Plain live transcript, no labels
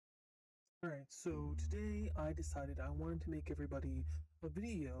Alright, so today I decided I wanted to make everybody a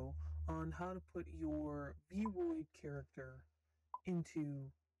video on how to put your Vroid character into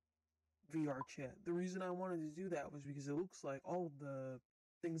VRChat. The reason I wanted to do that was because it looks like all of the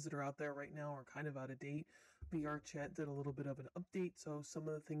things that are out there right now are kind of out of date. VRChat did a little bit of an update, so some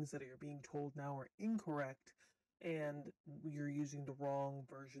of the things that you're being told now are incorrect, and you're using the wrong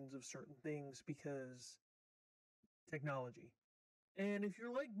versions of certain things because technology. And if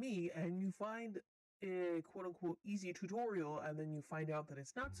you're like me and you find a quote unquote easy tutorial and then you find out that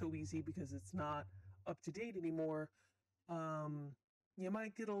it's not so easy because it's not up to date anymore, you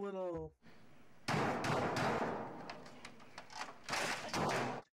might get a little.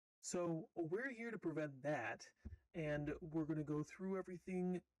 So we're here to prevent that, and we're going to go through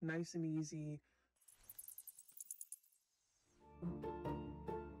everything nice and easy.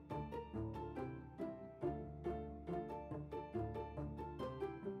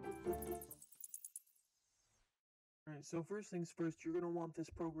 Alright, so first things first, you're going to want this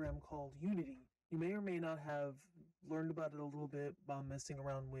program called Unity. You may or may not have learned about it a little bit by messing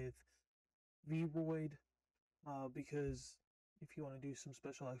around with Vroid, because if you want to do some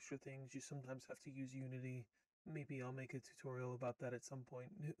special extra things, you sometimes have to use Unity. Maybe I'll make a tutorial about that at some point.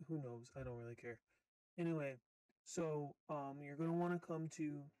 Who knows? I don't really care. Anyway, so you're going to want to come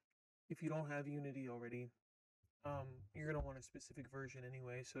to, if you don't have Unity already, you're going to want a specific version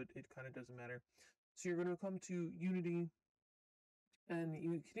anyway, so it kind of doesn't matter. So you're going to come to Unity, and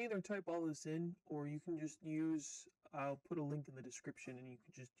you can either type all this in, or you can just use, I'll put a link in the description and you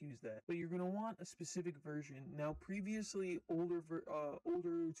can just use that. But you're going to want a specific version. Now, previously, older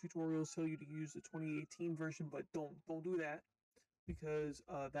tutorials tell you to use the 2018 version, but don't do that, because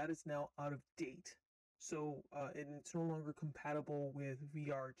that is now out of date. So, and it's no longer compatible with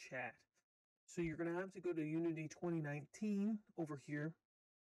VRChat. So you're going to have to go to Unity 2019 over here.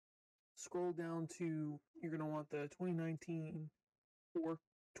 Scroll down to, you're going to want the 2019 or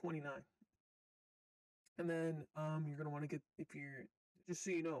 29. And then you're going to want to get, if you're, just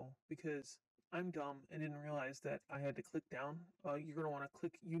so you know, because I'm dumb and didn't realize that I had to click down, you're going to want to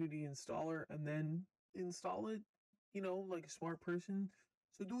click Unity installer and then install it, like a smart person.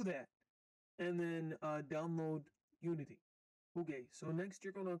 So do that. And then download Unity. Okay, so next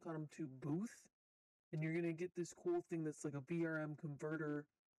you're going to come to Booth, and you're going to get this cool thing that's like a VRM converter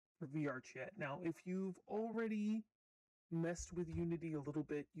for VRChat. Now, if you've already messed with Unity a little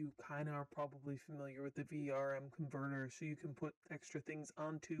bit, you kind of are probably familiar with the VRM converter, so you can put extra things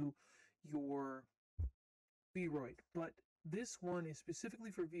onto your Vroid. But this one is specifically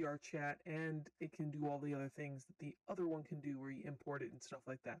for VRChat, and it can do all the other things that the other one can do, where you import it and stuff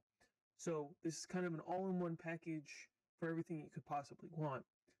like that. So this is kind of an all-in-one package for everything you could possibly want.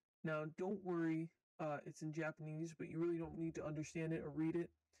 Now, don't worry, it's in Japanese, but you really don't need to understand it or read it.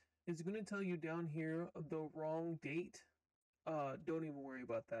 It's going to tell you down here the wrong date. Don't even worry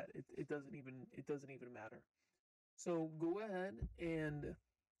about that. It doesn't even matter. So go ahead and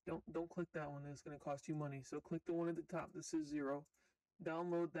don't click that one. That's going to cost you money. So click the one at the top that says 0.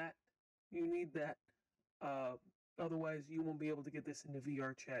 Download that. You need that. Otherwise, you won't be able to get this into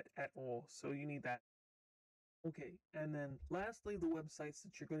VRChat at all. So you need that. Okay, and then lastly, the websites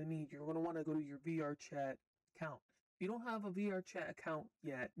that you're going to need. You're going to want to go to your VRChat account. If you don't have a VRChat account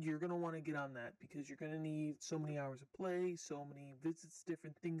yet, you're going to want to get on that, because you're going to need so many hours of play, so many visits,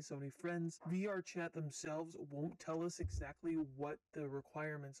 different things, so many friends. VRChat themselves won't tell us exactly what the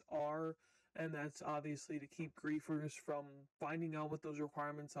requirements are, and that's obviously to keep griefers from finding out what those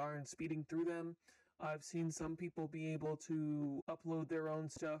requirements are and speeding through them. I've seen some people be able to upload their own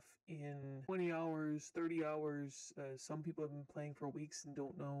stuff in 20 hours, 30 hours. Some people have been playing for weeks and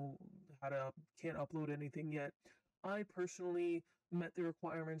don't know can't upload anything yet. I personally met the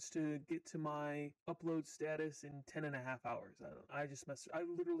requirements to get to my upload status in 10.5 hours. I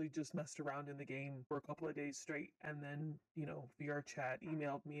literally just messed around in the game for a couple of days straight, and then, VRChat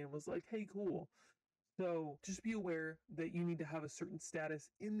emailed me and was like, hey, cool. So just be aware that you need to have a certain status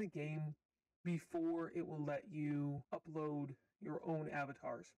in the game before it will let you upload your own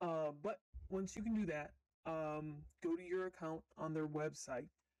avatars. But once you can do that, go to your account on their website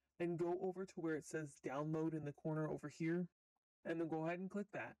and go over to where it says download in the corner over here, and then go ahead and click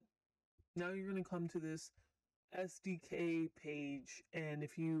that. Now you're going to come to this SDK page, and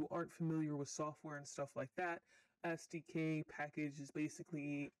if you aren't familiar with software and stuff like that, SDK Package is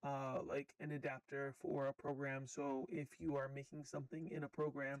basically like an adapter for a program. So if you are making something in a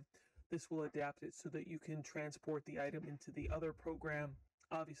program, this will adapt it so that you can transport the item into the other program.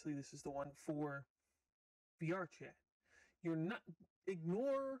 Obviously, this is the one for VRChat.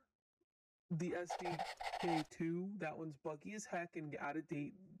 Ignore the SDK2, that one's buggy as heck and out of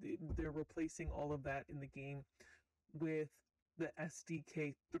date. They're replacing all of that in the game with the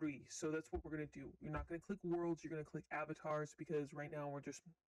SDK3. So that's what we're going to do. You're not going to click worlds, you're going to click avatars, because right now we're just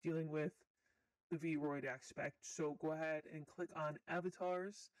dealing with the Vroid aspect. So go ahead and click on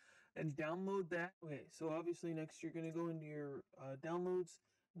avatars and download that. Okay, so obviously next you're going to go into your downloads,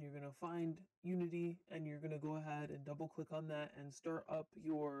 and you're going to find Unity, and you're going to go ahead and double click on that and start up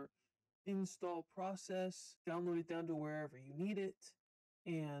your install process. Download it down to wherever you need it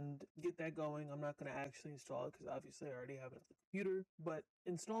and get that going. I'm not going to actually install it because obviously I already have it on the computer, but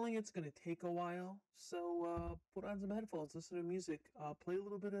installing it's going to take a while. So put on some headphones, listen to music, play a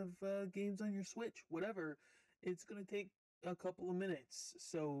little bit of games on your Switch, whatever. It's going to take a couple of minutes,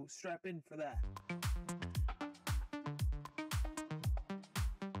 so strap in for that.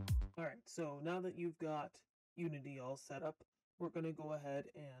 All right, so now that you've got Unity all set up, we're going to go ahead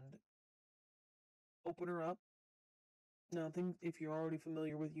and open her up. Now, if you're already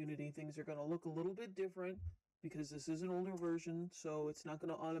familiar with Unity, things are going to look a little bit different because this is an older version, so it's not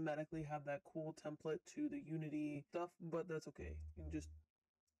going to automatically have that cool template to the Unity stuff, but that's okay. You can just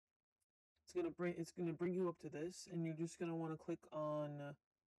it's going to bring you up to this, and you're just going to want to click on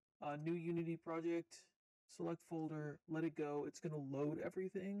new Unity project, select folder, let it go. It's going to load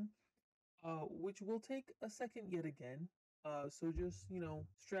everything, which will take a second yet again. So just,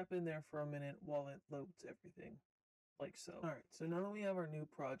 strap in there for a minute while it loads everything. Like so. All right, so now that we have our new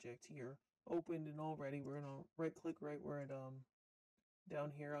project here opened and all ready, we're gonna right click right where it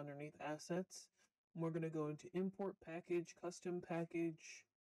down here underneath assets. And we're gonna go into import package, custom package,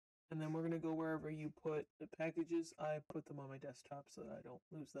 and then we're gonna go wherever you put the packages. I put them on my desktop so that I don't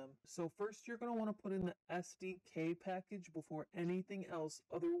lose them. So first you're gonna want to put in the SDK package before anything else.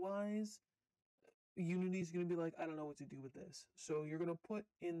 Otherwise, Unity's gonna be like, I don't know what to do with this. So you're gonna put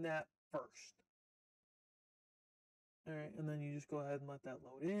in that first. All right, and then you just go ahead and let that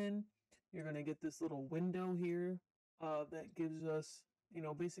load in. You're going to get this little window here that gives us,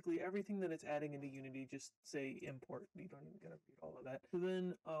 basically everything that it's adding into Unity. Just say import. You don't even got to read all of that. So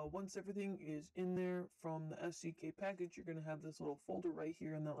then once everything is in there from the SDK package, you're going to have this little folder right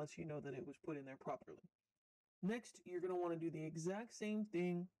here, and that lets you know that it was put in there properly. Next, you're going to want to do the exact same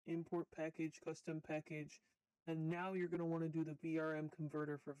thing, import package, custom package, and now you're going to want to do the VRM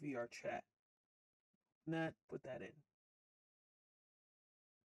converter for VRChat. And put that in.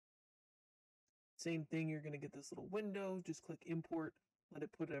 Same thing, you're going to get this little window, just click import, let it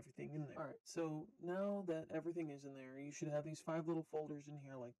put everything in there. All right, so now that everything is in there, you should have these 5 little folders in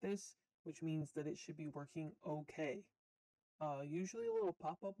here like this, which means that it should be working okay. Usually a little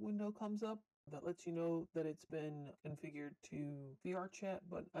pop-up window comes up that lets you know that it's been configured to VRChat,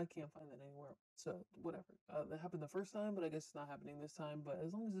 but I can't find that anywhere. So whatever. That happened the first time, but I guess it's not happening this time. But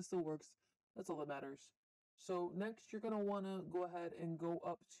as long as it still works, that's all that matters. So next, you're going to want to go ahead and go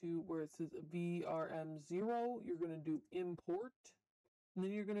up to where it says VRM0. You're going to do import. And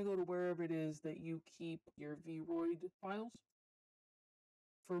then you're going to go to wherever it is that you keep your Vroid files.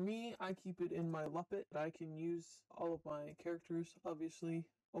 For me, I keep it in my Luppet. I can use all of my characters, obviously.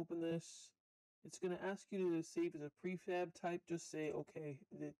 Open this. It's going to ask you to save as a prefab type. Just say, okay,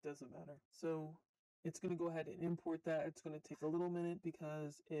 it doesn't matter. So it's going to go ahead and import that. It's going to take a little minute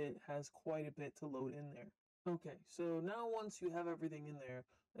because it has quite a bit to load in there. Okay, so now once you have everything in there,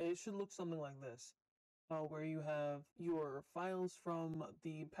 it should look something like this. Where you have your files from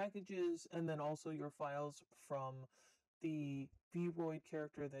the packages and then also your files from the Vroid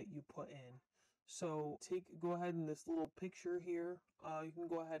character that you put in. So go ahead in this little picture here, you can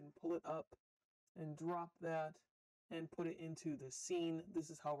go ahead and pull it up and drop that and put it into the scene. This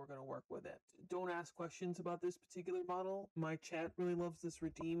is how we're going to work with it. Don't ask questions about this particular model. My chat really loves this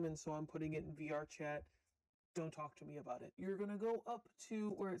redeem, and so I'm putting it in VRChat. Don't talk to me about it. You're going to go up to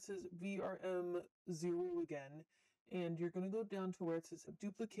where it says VRM0 again, and you're going to go down to where it says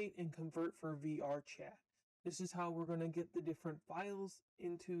duplicate and convert for VRChat. This is how we're going to get the different files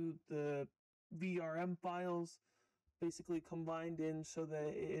into the VRM files, basically combined in so that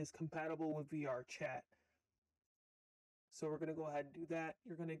it is compatible with VRChat. So we're going to go ahead and do that.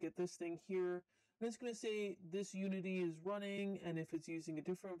 You're going to get this thing here. And it's going to say this Unity is running, and if it's using a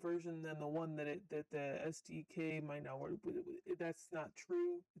different version than the one that the SDK might not work with, that's not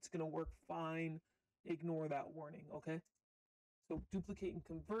true. It's going to work fine. Ignore that warning, okay? So duplicate and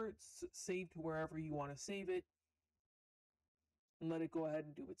convert, save to wherever you want to save it, and let it go ahead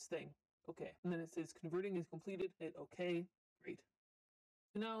and do its thing. Okay, and then it says converting is completed. Hit okay. Great.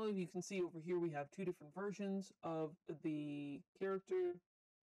 So now you can see over here we have 2 different versions of the character.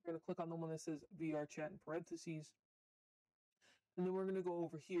 We're going to click on the one that says VRChat in parentheses. And then we're going to go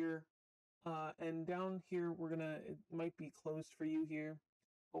over here And down here, it might be closed for you here,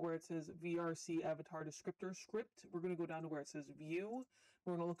 but where it says VRC avatar descriptor script, we're gonna go down to where it says view.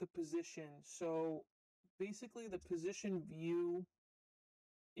 We're gonna look at position. So basically the position view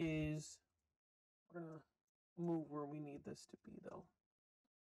is, we're gonna move where we need this to be though.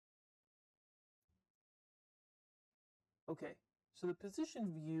 Okay, so the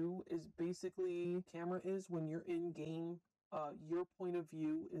position view is basically, camera is when you're in game, your point of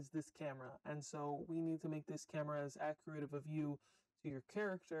view is this camera. And so we need to make this camera as accurate of a view to your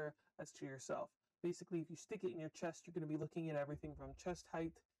character as to yourself. Basically, if you stick it in your chest, you're going to be looking at everything from chest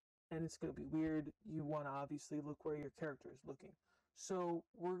height, and it's going to be weird. You want to obviously look where your character is looking. So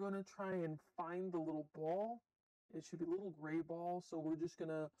we're going to try and find the little ball. It should be a little gray ball. So we're just going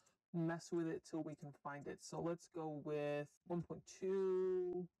to mess with it till we can find it. So let's go with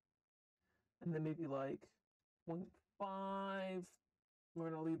 1.2 and then maybe like 0.5. We're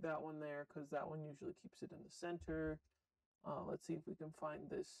going to leave that one there because that one usually keeps it in the center. Let's see if we can find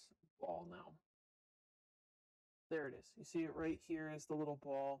this ball now. There it is. You see it right here is the little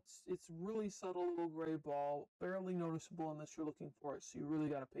ball. It's really subtle little gray ball, barely noticeable unless you're looking for it, so you really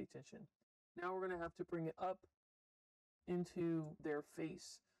got to pay attention. Now we're going to have to bring it up into their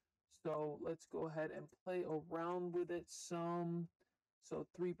face. So let's go ahead and play around with it some. So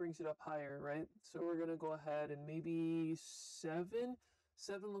 3 brings it up higher, right? So we're going to go ahead and maybe 7.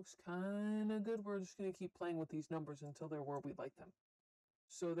 7 looks kind of good. We're just going to keep playing with these numbers until they're where we like them.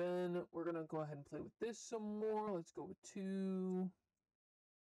 So then we're going to go ahead and play with this some more. Let's go with 2,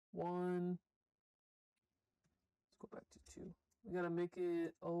 1. Let's go back to 2. We got to make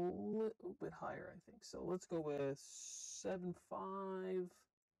it a little bit higher, I think. So let's go with 7, 5.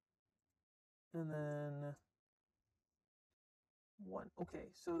 And then 1. Okay,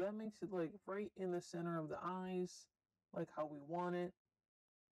 so that makes it like right in the center of the eyes, like how we want it.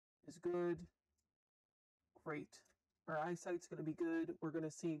 Is good. Great. Our eyesight's going to be good. We're going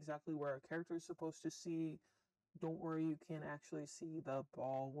to see exactly where our character is supposed to see. Don't worry, you can't actually see the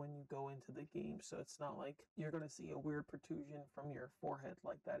ball when you go into the game, so it's not like you're going to see a weird protrusion from your forehead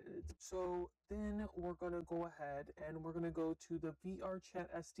like that is. So then we're going to go ahead and we're going to go to the VRChat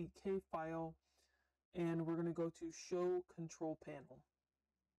SDK file, and we're going to go to Show Control Panel.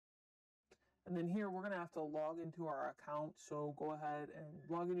 And then here we're going to have to log into our account, so go ahead and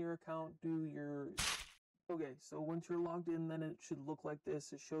log into your account, do your... Okay, so once you're logged in, then it should look like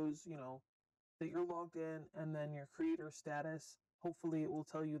this. It shows, you know, that you're logged in, and then your creator status. Hopefully it will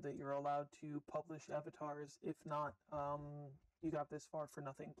tell you that you're allowed to publish avatars. If not, you got this far for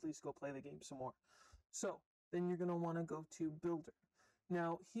nothing. Please go play the game some more. So then you're going to want to go to Builder.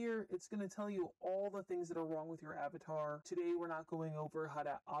 Now here, it's going to tell you all the things that are wrong with your avatar. Today, we're not going over how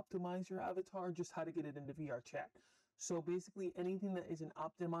to optimize your avatar, just how to get it into VRChat. So basically anything that isn't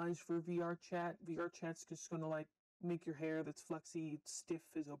optimized for VRChat, VRChat's just going to like make your hair that's flexy, stiff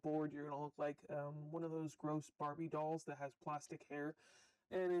as a board. You're going to look like one of those gross Barbie dolls that has plastic hair.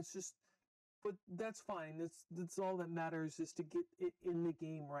 And it's just, but that's fine. That's all that matters, is to get it in the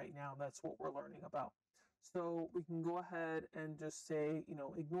game right now. That's what we're learning about. So we can go ahead and just say, you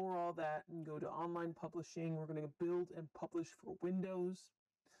know, ignore all that and go to online publishing. We're going to build and publish for Windows.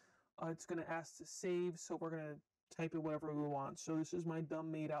 It's going to ask to save, so we're going to type it whatever we want. So this is my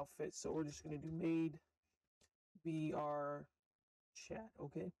dumb maid outfit, so we're just going to do maid VRChat,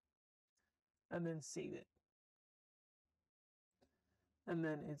 okay? And then save it. And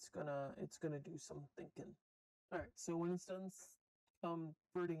then it's gonna do some thinking. All right, so when it's done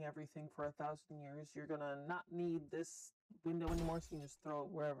converting everything for 1,000 years, you're gonna not need this window anymore, so you can just throw it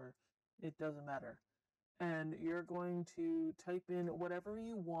wherever. It doesn't matter. And you're going to type in whatever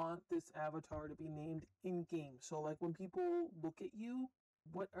you want this avatar to be named in game. So like when people look at you,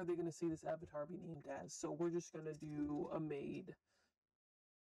 what are they going to see this avatar be named as? So we're just going to do a maid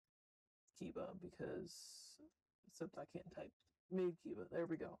Kiba, because except I can't type maid Kiba. There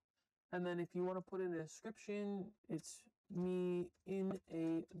we go. And then if you want to put in a description, it's me in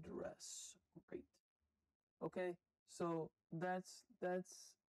a dress. Great. Okay, so that's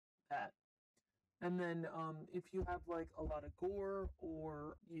that. And then if you have like a lot of gore,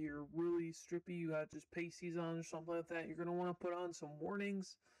 or you're really strippy, you have just pasties on or something like that, you're going to want to put on some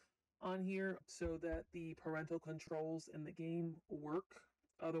warnings on here so that the parental controls in the game work.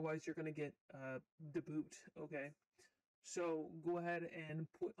 Otherwise, you're going to get deboot, okay? So go ahead and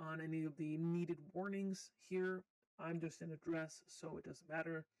put on any of the needed warnings here. I'm just in a dress, so it doesn't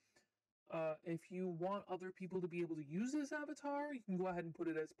matter. If you want other people to be able to use this avatar, you can go ahead and put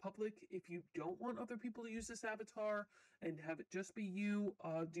it as public. If you don't want other people to use this avatar and have it just be you,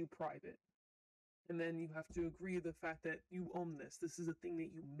 do private. And then you have to agree to the fact that you own this. This is a thing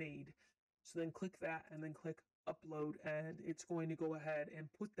that you made. So then click that and then click upload, and it's going to go ahead and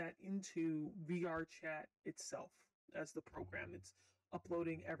put that into VRChat itself as the program. It's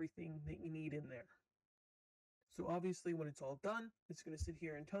uploading everything that you need in there. So obviously when it's all done, it's going to sit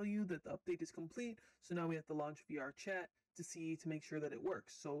here and tell you that the update is complete. So now we have to launch VRChat to make sure that it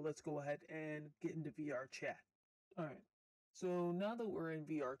works. So let's go ahead and get into VRChat. All right. So now that we're in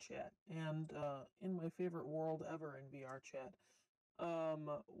VRChat and in my favorite world ever in VRChat,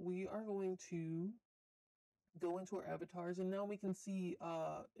 we are going to go into our avatars, and now we can see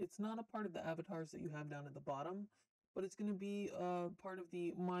it's not a part of the avatars that you have down at the bottom, but it's going to be part of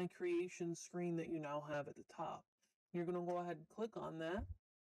the My Creation screen that you now have at the top. You're going to go ahead and click on that.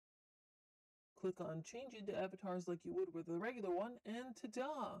 Click on Change it to avatars like you would with a regular one, and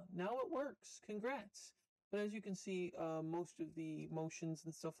ta-da! Now it works. Congrats! But as you can see, most of the motions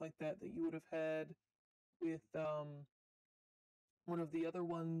and stuff like that you would have had with one of the other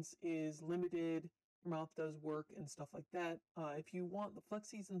ones is limited. Your mouth does work and stuff like that. If you want the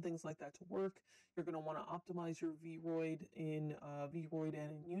flexies and things like that to work, you're going to want to optimize your Vroid in Vroid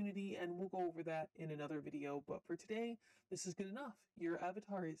and in Unity, and we'll go over that in another video. But for today, this is good enough. Your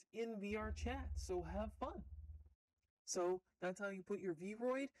avatar is in VRChat, so have fun. So that's how you put your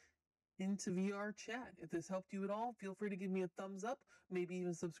Vroid into VRChat. If this helped you at all, feel free to give me a thumbs up, maybe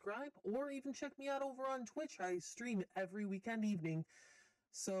even subscribe, or even check me out over on Twitch. I stream every weekend evening.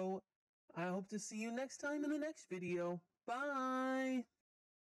 So I hope to see you next time in the next video. Bye!